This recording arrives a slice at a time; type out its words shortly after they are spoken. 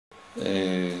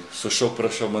Sušok,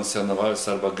 prašau, man seną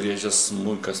valsą arba griežęs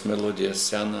smuikas melodija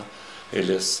seną,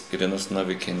 eilės Irenos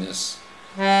Navikienės.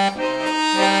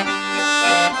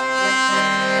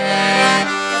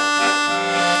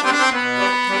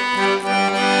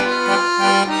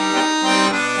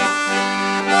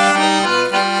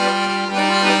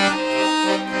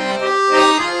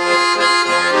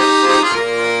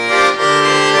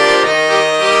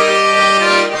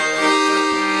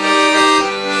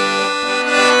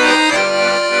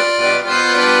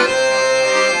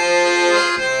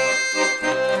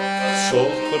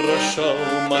 Prašau,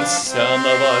 man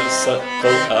seną valsą,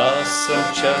 kol esam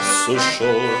čia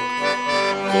sušok.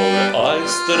 Kol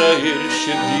aistrą ir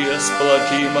širdies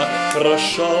plakimą,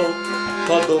 prašau,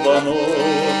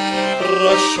 padovanok.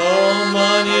 Prašau,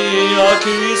 man į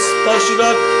akis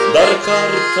pažvelk dar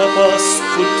kartą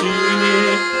paskutinį,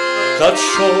 kad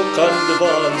šokant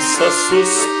valsą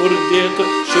suspurdėtų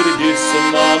širdis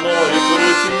mano į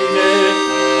krūtinę.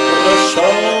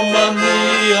 Prašau, man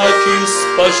į akis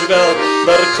pažvelk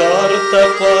dar kartą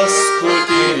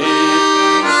paskutinį,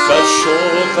 kad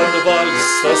šokant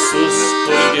valsą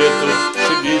suspurdėtų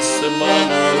širdis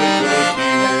mano į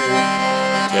krūtinę.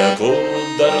 Tegul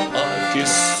dar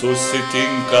akis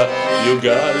susitinka, jų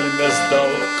gelmės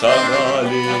daug ką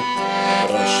gali.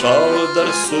 Prašau, dar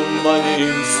su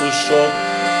manim sušok,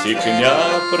 tik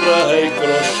nepraeik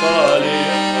pro šalį.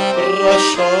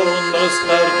 Prašau, nors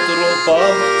dar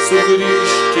trumpam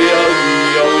sugrįžti į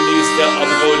jaunystę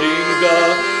apgaulingą,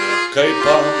 kai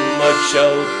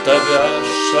pamačiau tave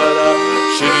šalia,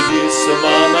 širdis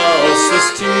mano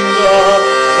sustinga.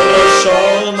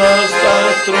 Prašau, nors dar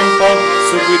trumpam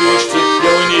sugrįžti į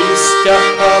jaunystę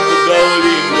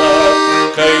apgaulingą,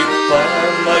 kai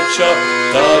pamačiau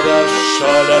tave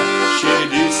šalia,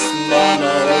 širdis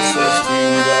mano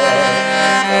sustinga.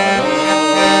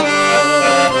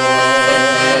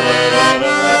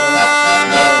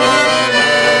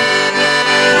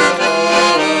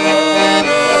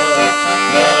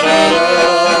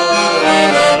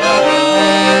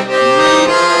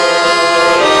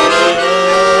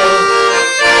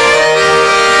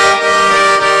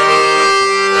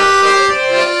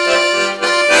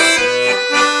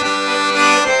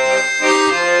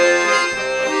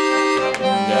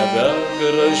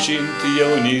 Gražinti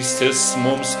jaunystės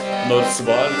mums, nors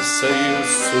valsą ir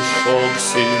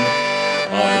sušoksim,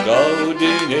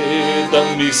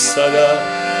 apgaudinėdami save,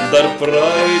 dar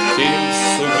praeitim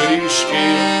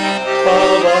sugrįžkim.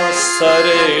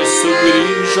 Pavasariai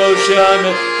sugrįžo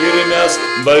žemė ir mes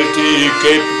balti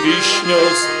kaip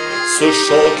vyšnios,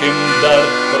 sušokim dar,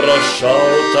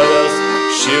 prašau tavęs,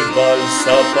 šį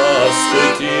valsą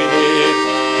paskutinį.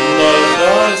 Nors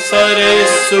vasariai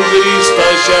sugrįžta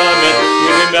žemė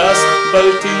ir mes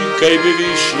balti kaip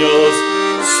vyšnios,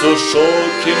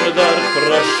 sušokim dar,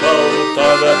 prašau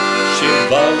tave, šį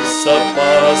valsą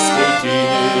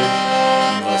paskutinį.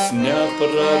 Nes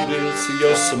neprabils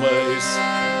jausmais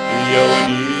jau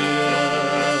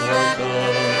nieka,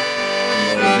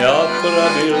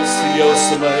 neprabils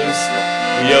jausmais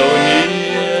jau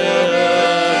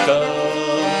nieka.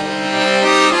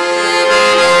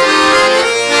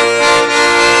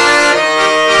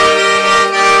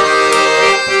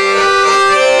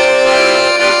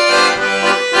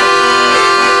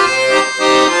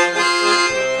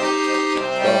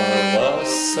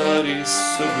 Pavasaris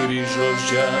sugrįžo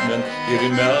žemėn ir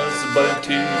mes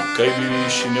balti kaip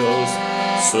vyšnios,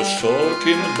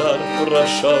 sušokim dar,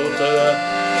 prašau tave,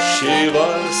 šį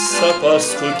valsą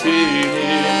paskutinį.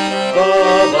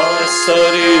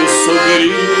 Pavasaris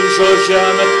sugrįžo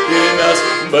žemėn ir mes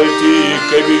balti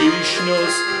kaip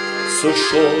vyšnios,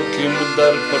 sušokim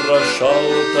dar, prašau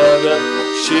tave,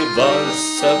 šį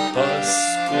valsą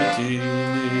paskutinį.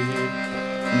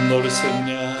 Nors ir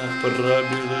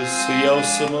neprabils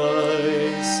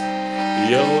jausmais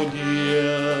jau